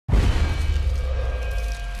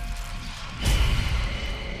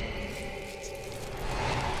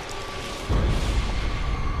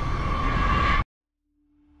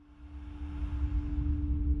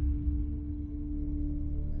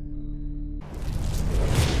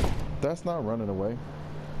That's not running away.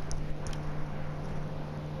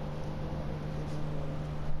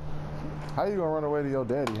 How you gonna run away to your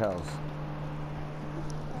daddy's house?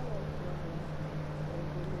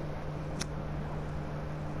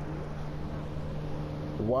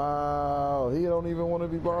 Wow, he don't even want to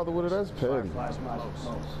be bothered with it. That's petty.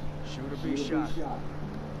 Shoot or be shot.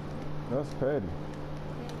 That's petty.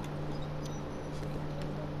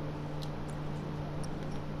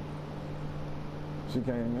 She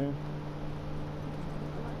came in.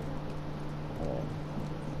 Oh.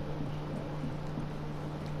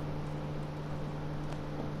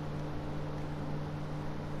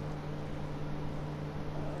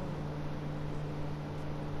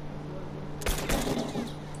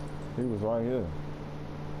 He was right here.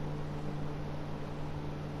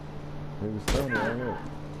 He was standing right here.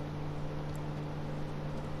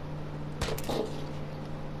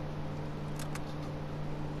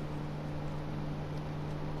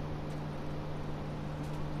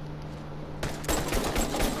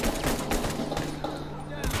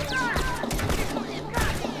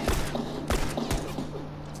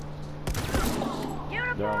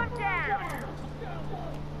 Uniform down.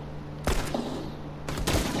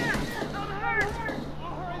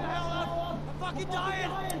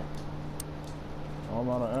 Dying. I'm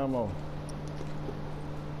out of ammo.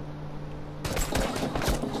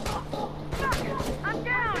 I'm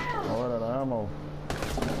down. I'm out of ammo.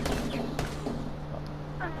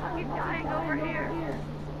 I'm fucking dying over here.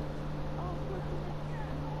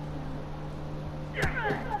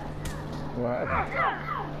 What happened?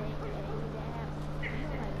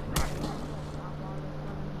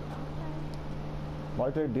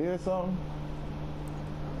 Like they did something?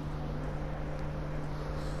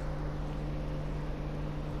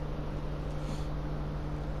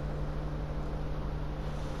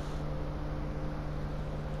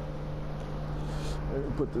 Let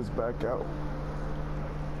me put this back out.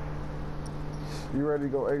 You ready to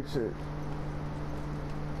go ape shit?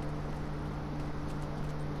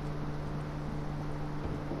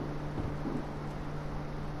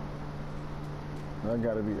 That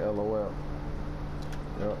gotta be LOL.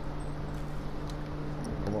 Yep.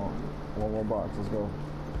 Come on. One more box. Let's go.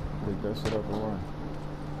 Pick that shit up and run.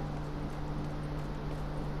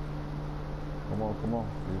 Come on, come on.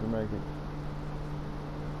 You can make it.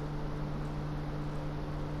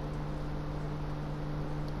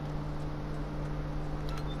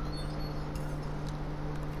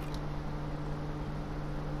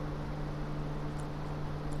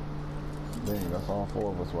 Dang, that's all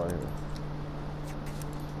four of us right here.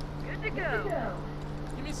 Good to go.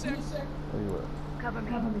 Give me a sec. Where you at? Cover me.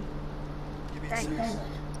 Give me a Thanks. sec.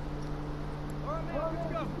 All right, man,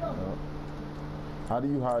 let's go. Yep. How do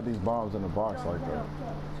you hide these bombs in a box like that?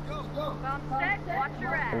 Go. Bomb set. Watch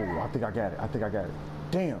your ass. Oh, I think I got it. I think I got it.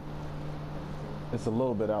 Damn. It's a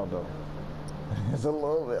little bit out though. It's a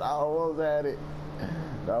little bit. I almost had it.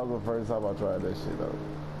 That was the first time I tried that shit though.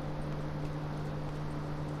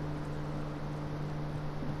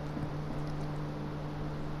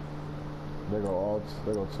 They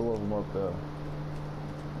go two of them up there.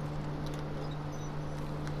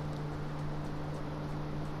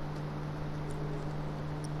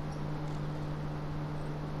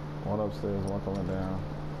 One upstairs, one coming down.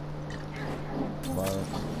 But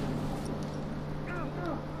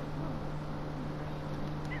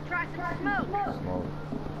Try some smoke. smoke.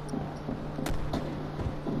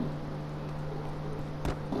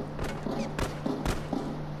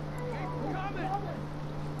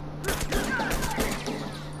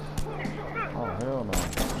 Oh hell no.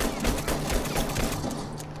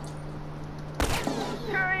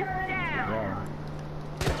 Turret down. Yeah.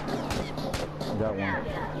 Got one.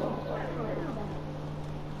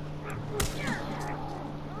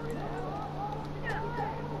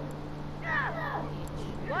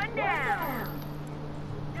 One down.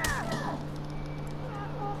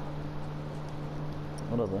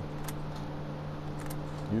 What up, man?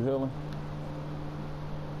 You healing?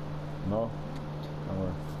 No? Don't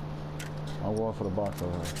worry. I'm going for the box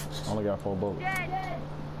over here. I only got 4 bullets. Dead.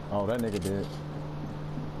 Oh, that nigga did.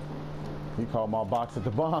 He called my box at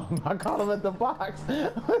the bomb. I caught him at the box.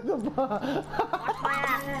 At the bomb. Watch my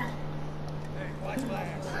ass. Hey, watch my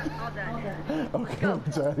ass. All done. Okay, I'm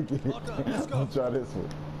gonna try it again. All done. Let's go. I'll try this one.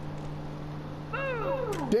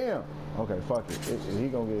 Boom. Damn. Okay, fuck it. He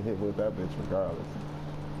gonna get hit with that bitch regardless.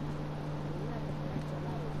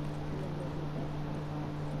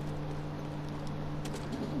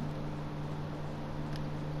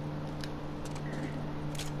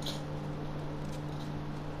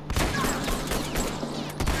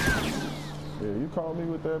 Yeah, you caught me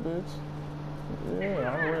with that bitch.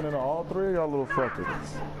 Yeah, I ran into all 3 of y'all little fuckers.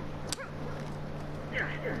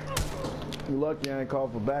 You lucky I ain't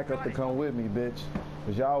called for backup to come with me, bitch.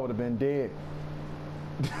 Cause y'all would have been dead.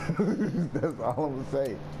 That's all I'm gonna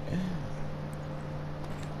say.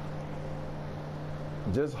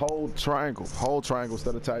 Just hold triangle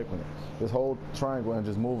instead of typing it. Just hold triangle and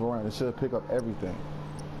just move around. It should pick up everything.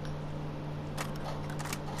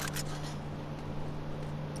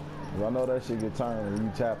 I know that shit get tiring when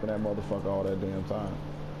you tapping that motherfucker all that damn time.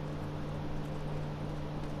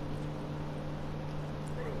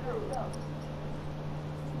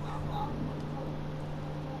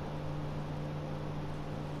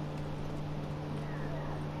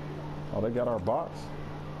 Oh, they got our box?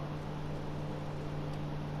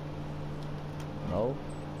 No.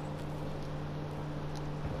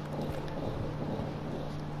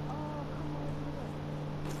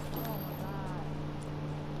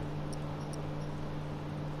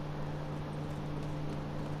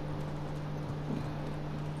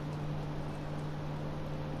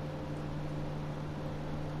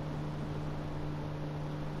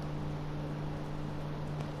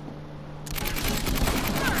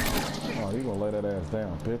 You gonna lay that ass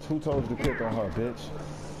down, bitch. Who told you to pick on her, bitch?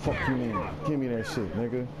 Fuck you mean? Give me that shit,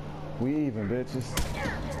 nigga. We even, bitches.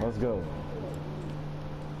 Let's go.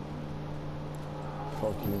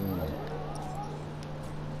 Fuck you mean?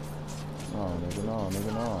 No, nigga, no,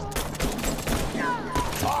 nigga, no.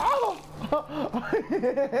 Oh!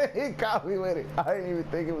 He caught me with it. I didn't even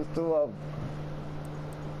think it was two of them.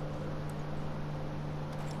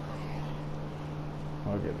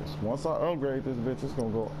 I'll get this. Once I upgrade this bitch, it's gonna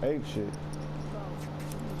go ape shit.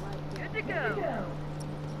 Good to go.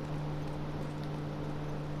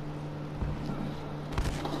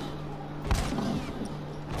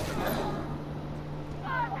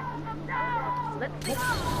 Let's see.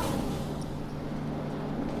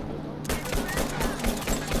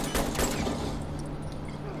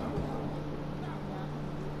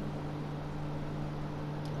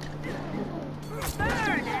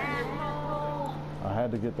 I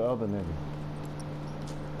had to get the other nigga.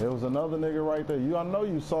 There was another nigga right there. I know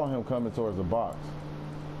you saw him coming towards the box.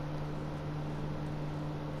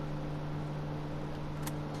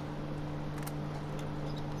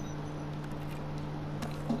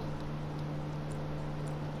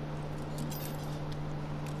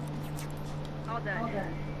 All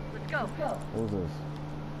done. Let's go. Who's this?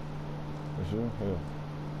 It's you? Yeah.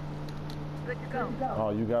 Good to go. Oh,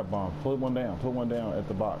 you got bomb. Put one down. Put one down at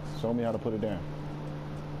the box. Show me how to put it down.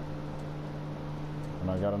 And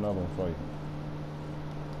I got another one for you.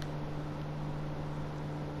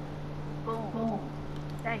 Boom.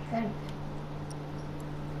 Thanks.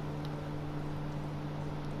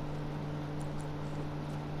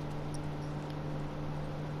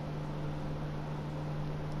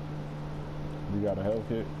 You got a health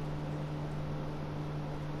kit?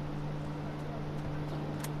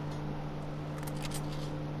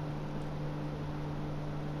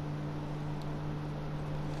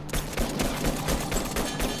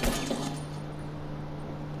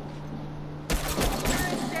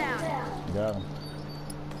 Got him.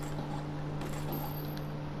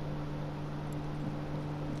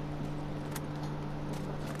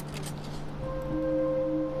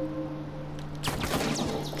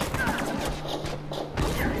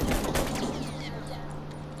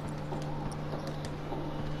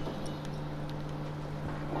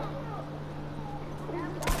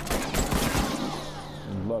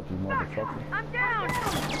 You lucky, motherfucker. I'm down.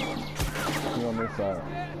 You on this side.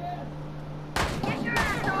 Get your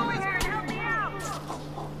ass over here and help me out.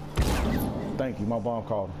 Thank you, my bomb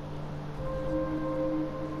called him.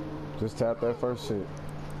 Just tap that first shit.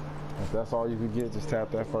 If that's all you could get, just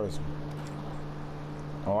tap that first one.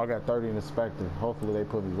 Oh, I got 30 in the Spectre. Hopefully they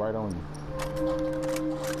put me right on you.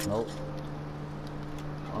 Nope.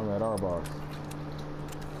 I'm at our box.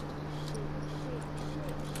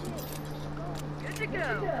 Good to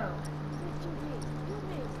go.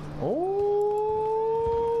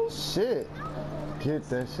 Oh, shit. Get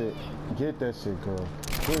that shit. Get that shit, girl.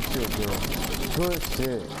 Good shit, girl. Good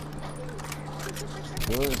shit.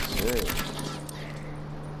 Good shit.